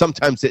divorced,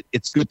 sometimes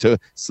it's good to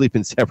sleep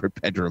in separate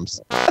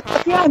bedrooms.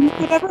 Yeah,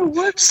 whatever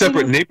works.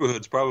 Separate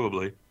neighborhoods,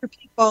 probably. For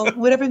people,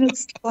 whatever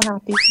makes people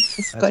happy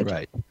is good. That's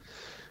right.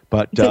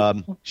 But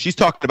she's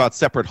talking about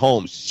separate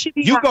homes.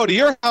 You happy. Go to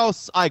your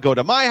house, I go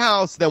to my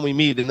house, then we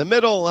meet in the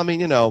middle. I mean,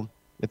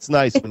 it's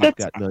nice when you've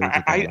got millions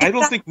of dollars. I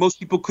don't think most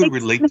people could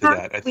relate to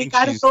that. I think we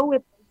got to go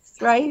with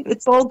this, right?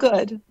 It's all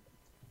good.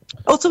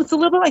 Also, it's a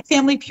little like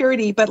family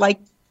purity, but like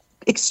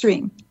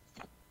extreme.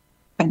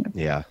 Kind of.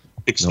 Yeah.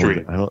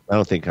 Extreme. No, I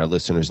don't think our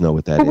listeners know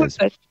what that is.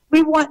 Good.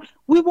 We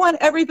want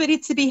everybody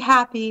to be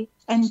happy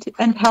and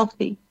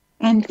healthy,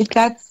 and if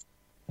that's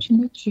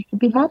you should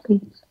be happy.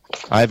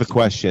 I have a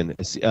question.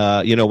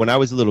 When I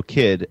was a little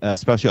kid,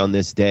 especially on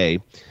this day,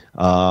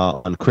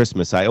 on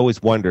Christmas, I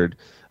always wondered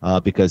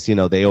because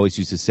they always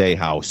used to say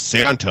how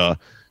Santa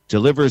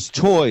delivers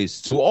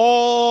toys to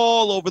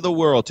all over the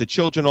world, to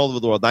children all over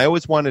the world.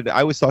 And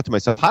I always thought to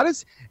myself, how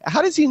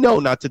does he know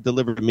not to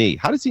deliver to me?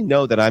 How does he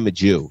know that I'm a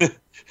Jew?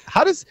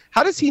 How does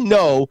he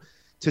know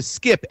to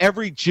skip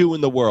every Jew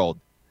in the world?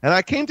 And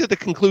I came to the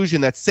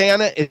conclusion that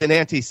Santa is an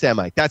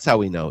anti-Semite. That's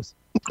how he knows.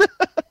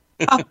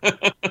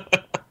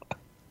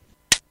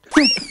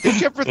 Did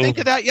you ever think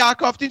of that,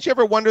 Yaakov? Didn't you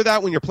ever wonder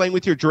that when you're playing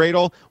with your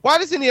dreidel? Why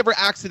doesn't he ever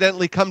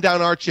accidentally come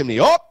down our chimney?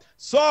 Oh,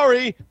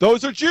 sorry,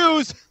 those are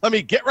Jews. Let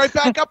me get right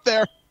back up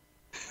there.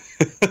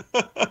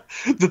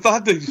 The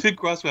thought that did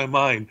cross my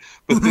mind,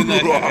 but then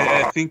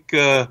I think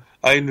I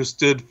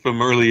understood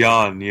from early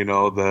on,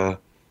 the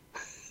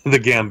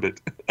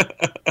gambit.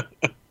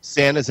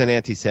 Santa's an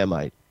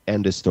anti-Semite.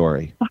 End of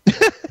story.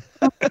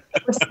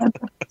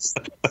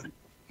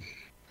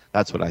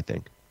 That's what I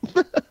think.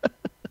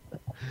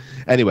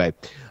 Anyway,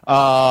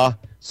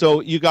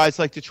 so you guys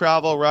like to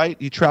travel, right?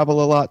 You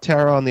travel a lot,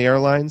 Tara, on the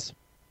airlines?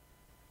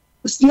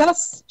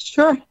 Yes,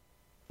 sure.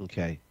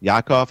 Okay.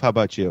 Yaakov, how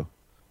about you?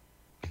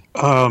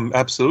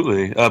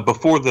 Absolutely.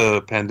 Before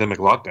the pandemic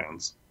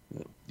lockdowns.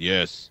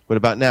 Yes. What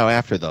about now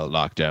after the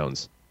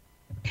lockdowns?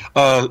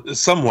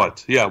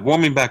 Somewhat, yeah.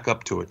 Warming back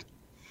up to it.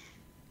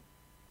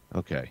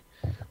 Okay.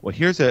 Well,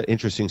 here's an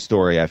interesting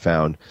story I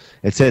found.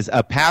 It says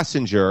a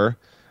passenger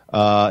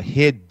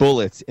hid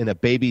bullets in a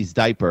baby's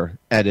diaper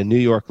at a New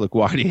York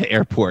LaGuardia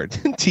airport.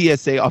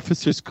 TSA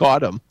officers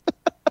caught him.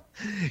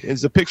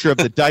 It's a picture of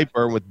the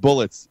diaper with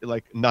bullets,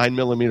 like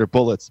 9mm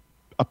bullets.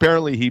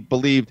 Apparently, he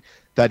believed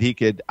that he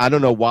could. I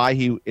don't know why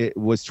he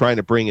was trying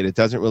to bring it. It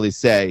doesn't really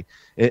say.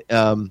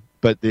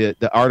 But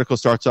the article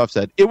starts off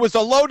said it was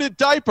a loaded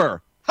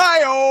diaper.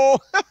 Hi-oh!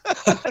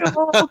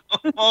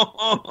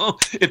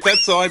 If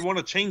that's so, I'd want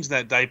to change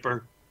that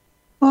diaper.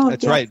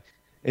 That's right.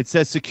 It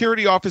says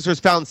security officers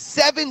found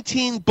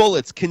 17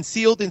 bullets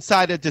concealed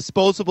inside a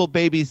disposable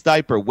baby's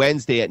diaper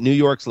Wednesday at New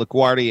York's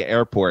LaGuardia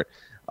Airport.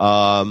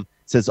 It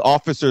says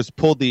officers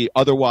pulled the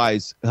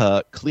otherwise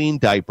clean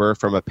diaper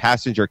from a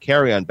passenger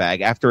carry-on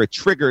bag after it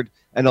triggered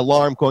an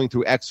alarm going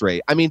through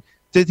X-ray. I mean,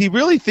 Did he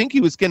really think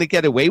he was going to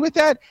get away with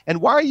that?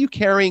 And why are you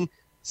carrying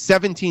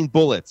 17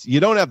 bullets? You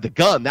don't have the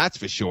gun, that's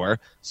for sure.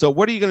 So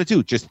what are you going to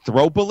do? Just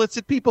throw bullets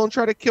at people and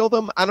try to kill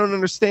them? I don't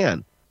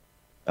understand.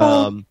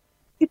 People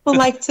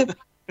like to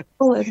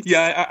bullets.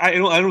 Yeah, I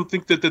don't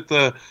think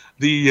that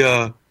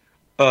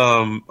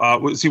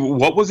see,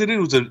 what was it in?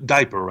 It was a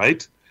diaper,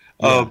 right?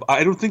 Yeah.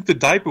 I don't think the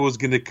diaper was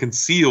going to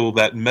conceal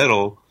that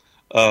metal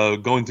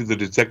going through the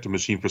detector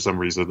machine for some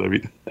reason. I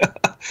mean,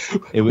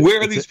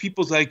 where are these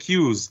people's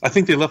IQs? I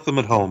think they left them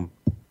at home.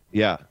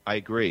 Yeah, I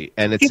agree.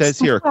 And it says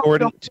here,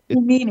 according to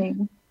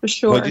meaning for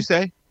sure. What'd you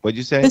say?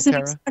 There's an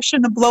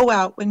expression of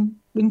blowout when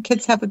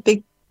kids have a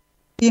big,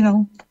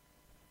 bowel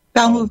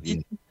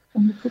movement.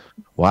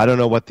 Well, I don't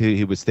know what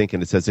he was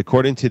thinking. It says,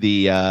 according to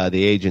the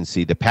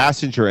agency, the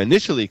passenger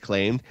initially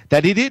claimed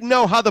that he didn't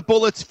know how the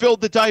bullets filled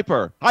the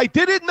diaper. I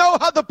didn't know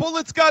how the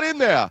bullets got in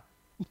there.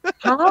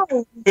 How?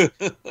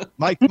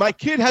 My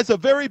kid has a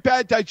very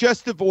bad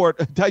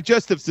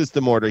digestive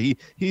system order.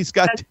 He's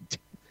got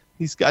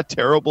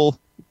terrible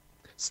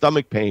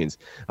stomach pains.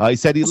 He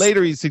said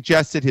he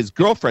suggested his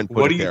girlfriend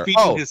put it there. What are you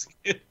feeding his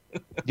kid?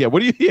 Yeah,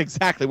 what are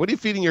you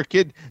feeding your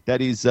kid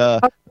that he's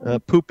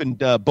pooping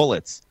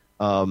bullets?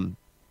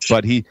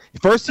 But he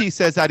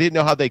says, I didn't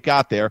know how they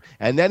got there,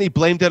 and then he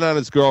blamed it on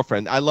his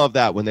girlfriend. I love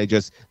that when they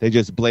just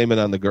blame it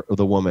on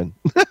the woman.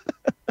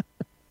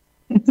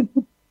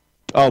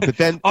 But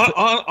then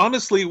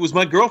honestly, it was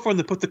my girlfriend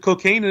that put the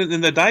cocaine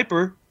in the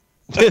diaper.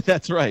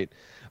 That's right.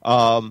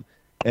 And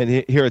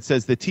here it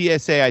says the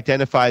TSA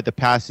identified the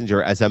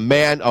passenger as a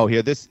man. Oh,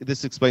 here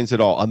this explains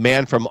it all. A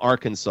man from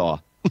Arkansas.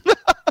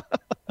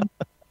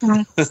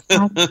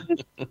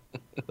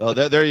 Oh,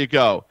 there you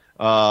go.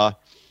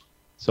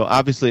 So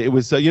obviously it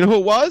was. You know who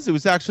it was? It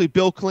was actually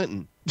Bill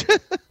Clinton.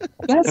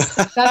 Yes,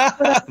 that's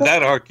what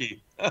that Arky.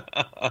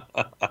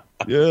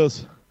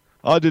 Yes,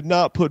 I did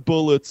not put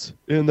bullets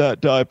in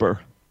that diaper.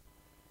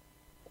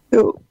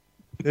 Who?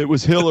 It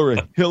was Hillary.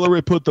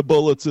 Hillary put the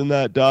bullets in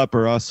that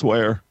diaper. I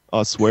swear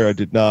I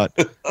did not.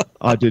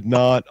 I did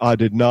not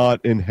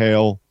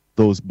inhale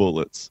those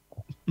bullets.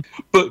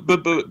 But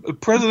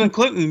President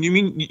Clinton, you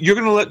mean you're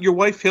going to let your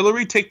wife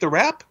Hillary take the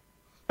rap?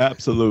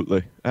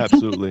 Absolutely.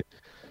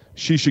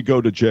 She should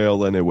go to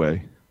jail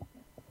anyway.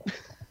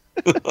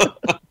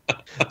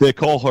 They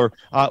call her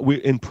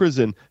in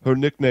prison. Her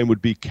nickname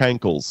would be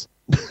Cankles.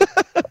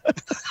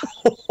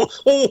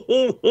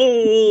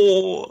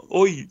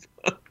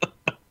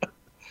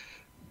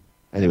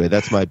 Anyway,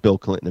 that's my Bill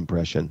Clinton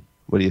impression.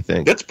 What do you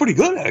think? That's pretty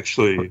good,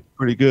 actually.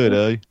 Pretty good,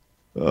 eh?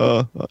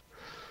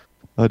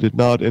 I did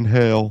not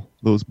inhale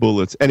those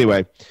bullets.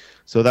 Anyway,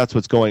 so that's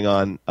what's going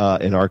on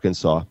in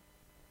Arkansas.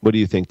 What do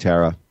you think,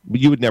 Tara?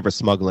 You would never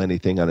smuggle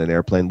anything on an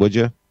airplane, would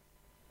you?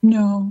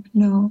 No.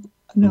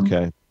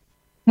 Okay.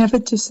 Never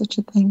do such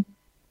a thing.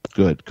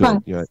 Good.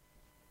 But Yeah.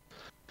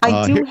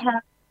 I do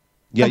have.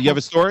 Yeah, you have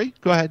a story?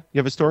 Go ahead. You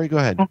have a story? Go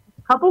ahead. I have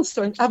a couple of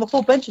stories. I have a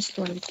whole bunch of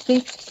stories.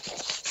 See?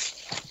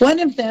 One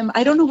of them,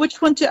 I don't know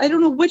which one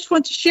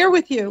to share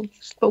with you.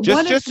 But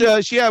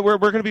we're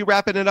going to be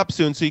wrapping it up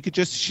soon, so you could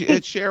just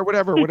share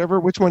whatever,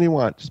 which one you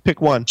want. Just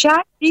pick one.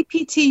 Chat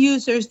GPT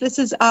users. This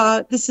is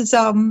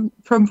from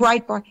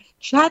Breitbart.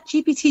 Chat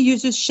GPT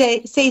users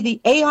say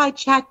the AI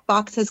chat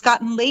box has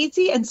gotten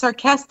lazy and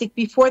sarcastic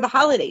before the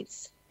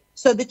holidays.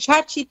 So the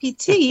Chat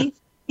GPT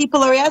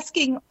people are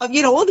asking,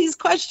 all these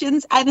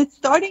questions, and it's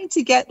starting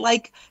to get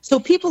so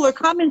people are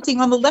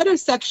commenting on the letter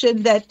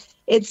section that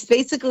it's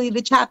basically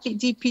the Chat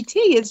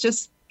GPT is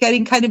just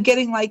getting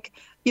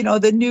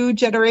the new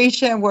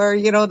generation where,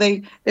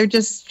 they're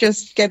just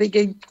getting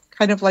a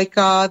kind of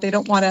they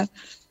don't want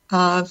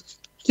to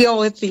deal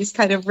with these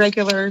kind of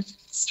regular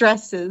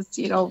stresses,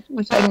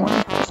 which I don't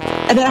want to.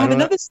 And then I have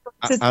another story.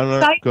 It says,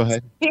 Go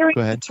ahead.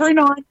 Go ahead. Turn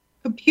on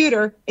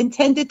computer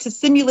intended to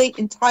simulate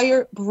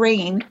entire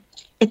brain.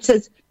 It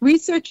says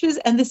researchers,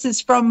 and this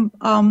is from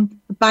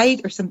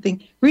Byte or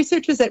something,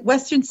 researchers at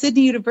Western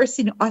Sydney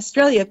University in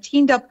Australia have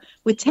teamed up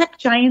with tech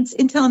giants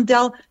Intel and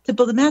Dell to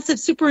build a massive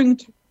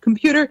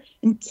supercomputer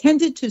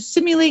intended to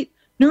simulate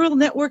neural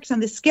networks on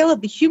the scale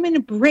of the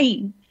human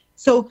brain.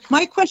 So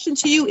my question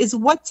to you is,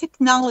 what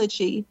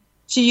technology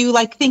do you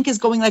think is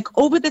going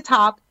over the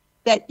top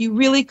that you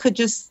really could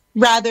just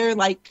rather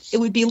it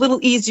would be a little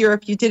easier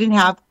if you didn't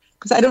have?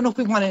 Because I don't know if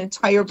we want an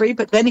entire brain,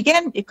 but then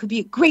again, it could be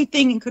a great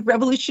thing and could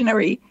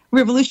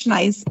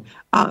revolutionize,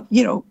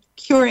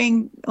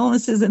 curing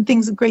illnesses and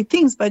things and great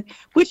things. But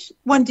which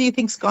one do you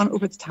think's gone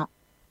over the top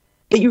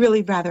that you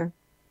really rather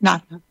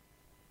not have?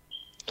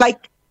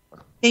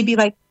 Maybe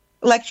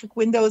electric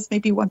windows,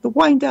 maybe you want the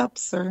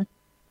wind-ups or.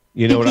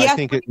 You know what I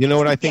think? You know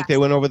what I think they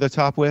went over the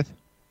top with?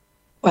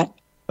 What?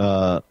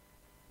 My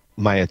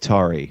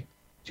Atari.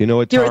 Do you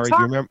know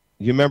Atari?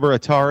 You remember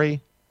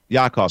Atari?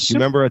 Yaakov, do you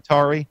remember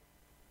Atari?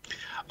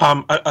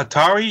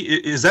 Atari,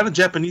 is that a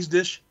Japanese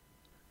dish?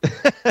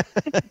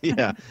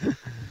 Yeah.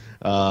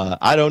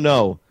 I don't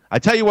know. I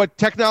tell you what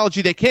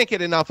technology they can't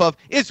get enough of.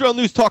 Israel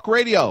News Talk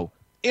Radio.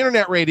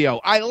 Internet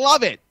radio. I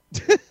love it.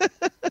 It's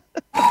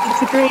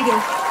the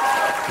greatest.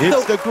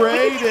 It's the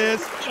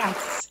greatest.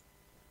 Yes.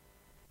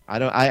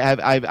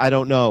 I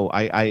don't know.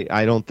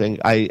 I don't think.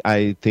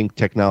 I think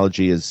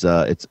technology is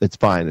it's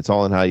fine. It's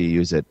all in how you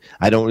use it.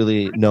 I don't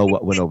really know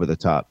what went over the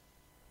top.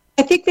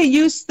 I think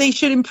they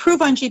should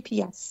improve on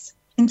GPS.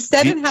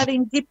 Instead of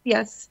having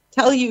GPS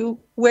tell you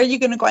where you're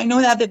going to go. I know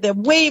now that there are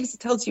waves. It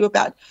tells you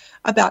about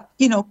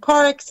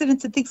car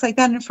accidents and things like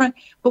that in front.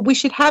 But we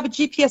should have a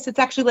GPS that's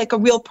actually like a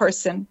real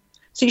person.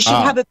 So you should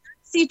have a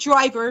backseat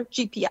driver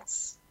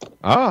GPS.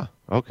 Ah,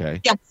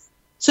 okay. Yes.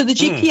 So the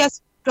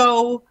GPS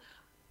go,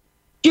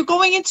 you're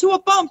going into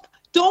a bump.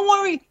 Don't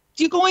worry.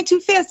 You're going too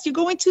fast. You're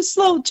going too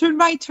slow. Turn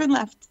right, turn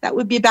left. That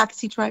would be a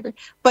backseat driver.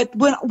 But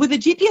when the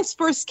GPS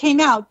first came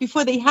out,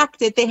 before they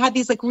hacked it, they had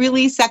these like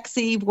really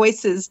sexy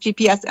voices,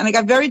 GPS. And I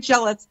got very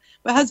jealous.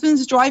 My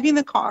husband's driving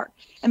the car,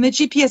 and the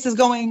GPS is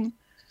going,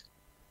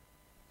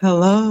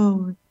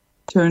 hello,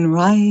 turn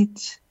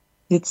right.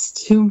 It's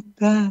too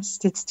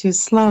fast. It's too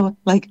slow,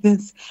 like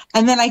this.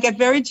 And then I got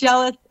very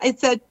jealous. I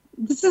said,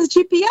 this is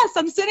GPS.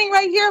 I'm sitting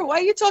right here. Why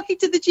are you talking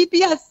to the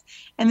GPS?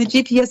 And the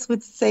GPS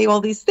would say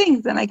all these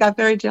things, and I got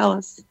very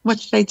jealous. What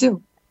should I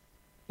do?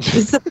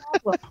 It's a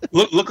problem.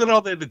 Look at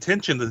all that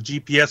attention the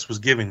GPS was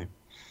giving you.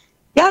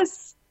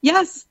 Yes. It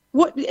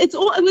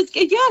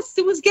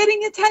was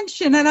getting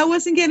attention, and I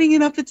wasn't getting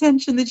enough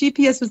attention. The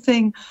GPS was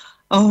saying,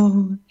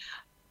 oh,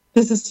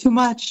 this is too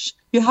much.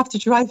 You have to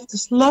drive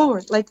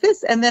slower, like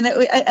this. And then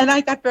I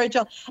got very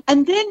jealous.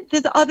 And then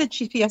there's other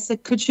GPS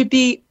that should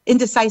be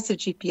indecisive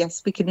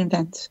GPS we can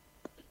invent.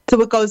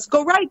 So it goes,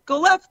 go right, go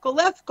left, go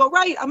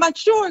right. I'm not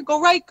sure.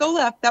 Go right, go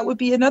left. That would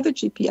be another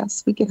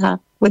GPS we could have.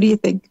 What do you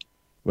think?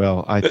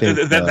 Well, I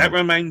think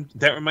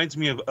that reminds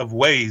me of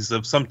ways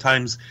of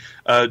sometimes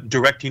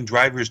directing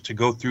drivers to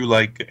go through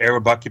like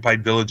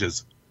Arab-occupied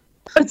villages.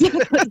 There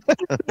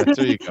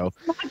you go.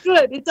 It's not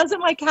good. It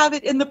doesn't have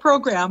it in the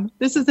program.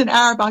 This is an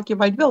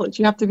Arab-occupied village.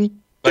 You have to be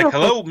like,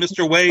 hello,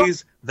 Mr.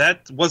 Waze.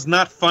 That was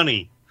not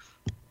funny.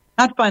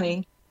 Not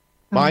funny.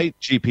 My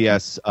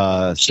GPS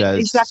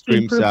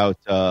screams out,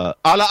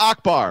 Allah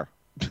Akbar.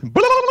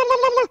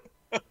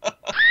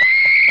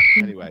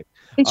 Anyway.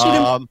 Put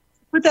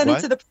that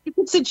into you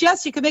could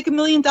suggest, you could make $1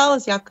 million,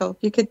 Yaakov.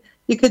 You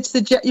could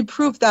suggest, you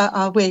prove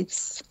the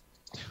waves.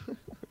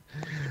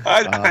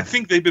 I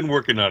think they've been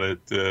working on it.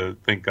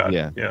 Thank God.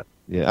 Yeah.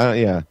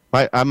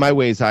 My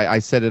ways. I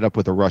set it up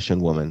with a Russian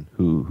woman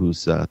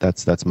who's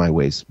that's my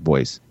ways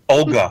voice.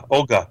 Olga.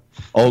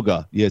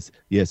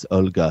 Yes,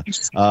 Olga.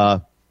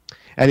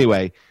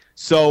 Anyway,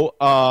 so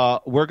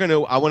we're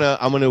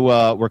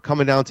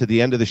coming down to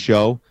the end of the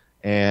show,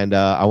 and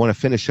I want to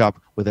finish up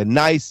with a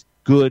nice,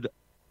 good,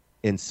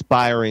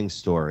 inspiring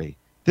story.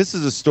 This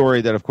is a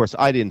story that, of course,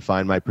 I didn't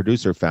find. My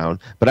producer found,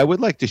 but I would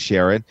like to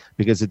share it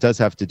because it does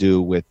have to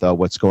do with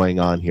what's going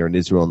on here in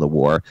Israel and the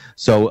war.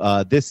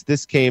 So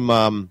this came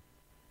from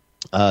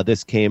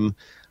an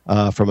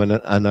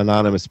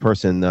anonymous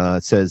person.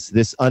 It says,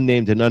 this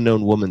unnamed and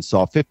unknown woman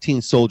saw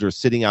 15 soldiers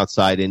sitting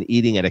outside and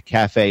eating at a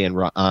cafe in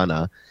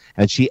Ra'ana,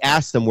 and she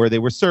asked them where they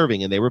were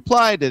serving, and they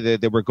replied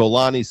that they were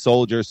Golani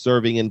soldiers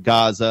serving in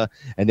Gaza,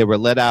 and they were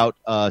let out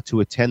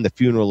to attend the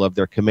funeral of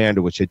their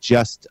commander, which had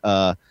just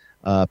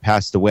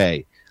passed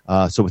away.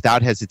 So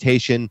without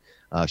hesitation,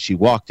 she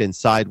walked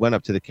inside, went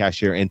up to the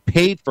cashier, and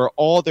paid for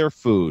all their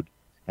food.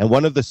 And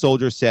one of the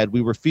soldiers said,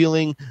 we were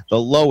feeling the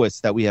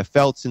lowest that we have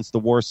felt since the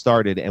war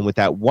started. And with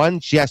that one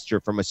gesture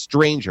from a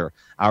stranger,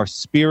 our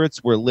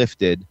spirits were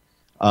lifted.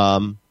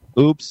 Our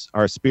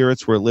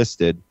spirits were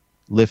lifted.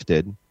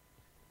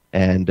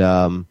 And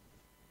for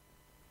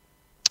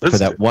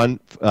that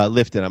one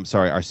lifted,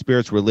 our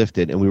spirits were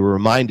lifted, and we were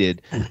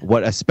reminded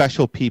what a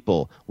special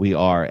people we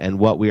are and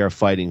what we are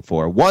fighting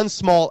for. One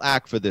small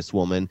act for this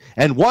woman,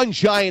 and one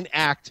giant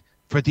act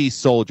for these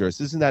soldiers.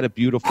 Isn't that a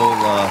beautiful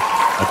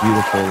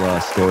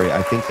story?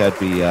 I think that'd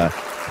be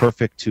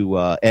perfect to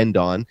end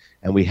on.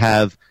 And we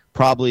have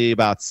probably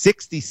about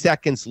 60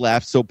 seconds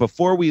left. So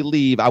before we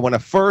leave, I want to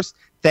first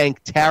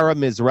thank Tara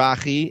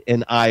Mizrachi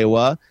in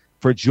Iowa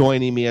for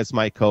joining me as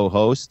my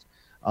co-host.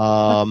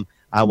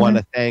 I want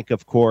to thank,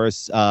 of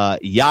course,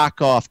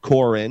 Yaakov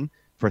Koren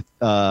for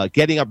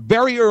getting up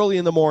very early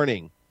in the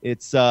morning.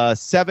 It's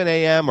 7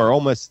 a.m. or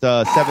almost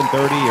 7:30,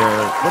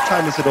 or what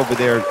time is it over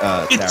there,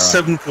 Tara? It's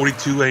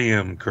 7:42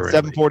 a.m.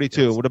 currently. 7:42.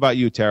 Yes. What about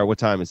you, Tara? What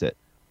time is it?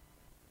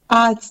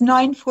 It's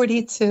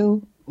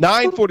 9:42.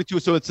 9:42.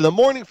 So it's the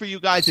morning for you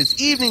guys.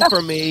 It's evening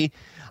for me.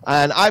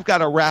 And I've got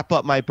to wrap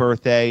up my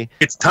birthday.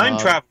 It's time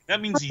travel.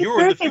 That means you're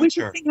in the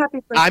future.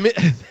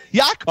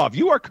 Yaakov,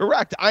 you are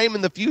correct. I am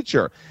in the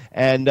future.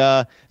 And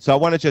so I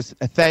want to just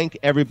thank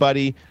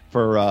everybody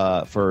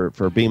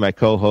for being my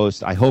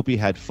co-host. I hope you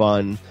had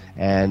fun.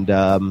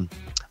 And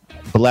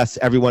bless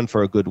everyone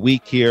for a good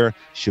week here.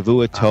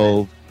 Shavua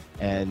Tov.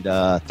 And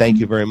thank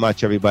you very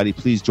much, everybody.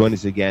 Please join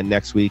us again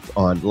next week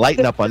on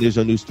Lighten Up on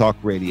Israel News Talk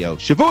Radio.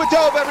 Shavua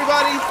Tov,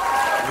 everybody.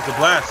 It was a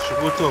blast.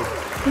 Shavua Tov.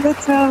 Shavua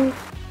Tov.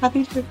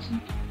 Happy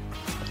birthday.